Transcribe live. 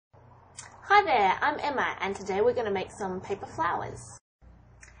Hi there, I'm Emma and today we're going to make some paper flowers.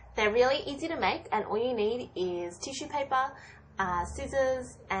 They're really easy to make and all you need is tissue paper,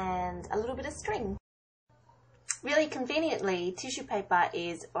 scissors and a little bit of string. Really conveniently, tissue paper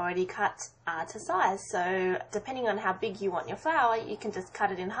is already cut to size, so depending on how big you want your flower, you can just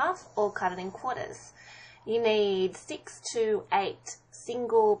cut it in half or cut it in quarters. You need 6 to 8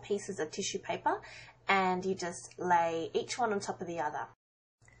 single pieces of tissue paper and you just lay each one on top of the other.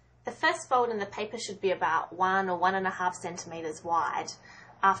 The first fold in the paper should be about 1 or 1.5 centimetres wide.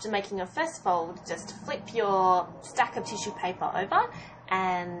 After making your first fold, just flip your stack of tissue paper over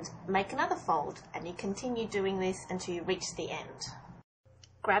and make another fold, and you continue doing this until you reach the end.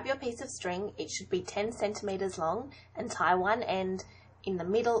 Grab your piece of string, it should be 10 centimetres long, and tie one end in the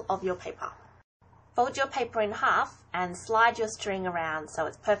middle of your paper. Fold your paper in half and slide your string around so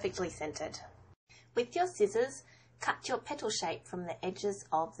it's perfectly centred. With your scissors, cut your petal shape from the edges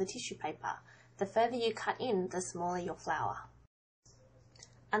of the tissue paper. The further you cut in, the smaller your flower.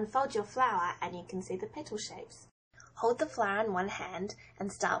 Unfold your flower and you can see the petal shapes. Hold the flower in one hand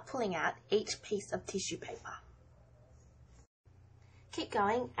and start pulling out each piece of tissue paper. Keep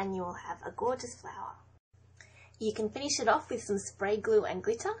going and you will have a gorgeous flower. You can finish it off with some spray glue and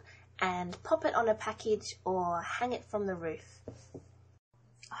glitter and pop it on a package or hang it from the roof.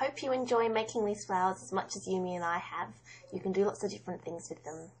 I hope you enjoy making these flowers as much as Yumi and I have. You can do lots of different things with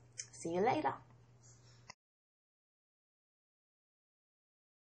them. See you later.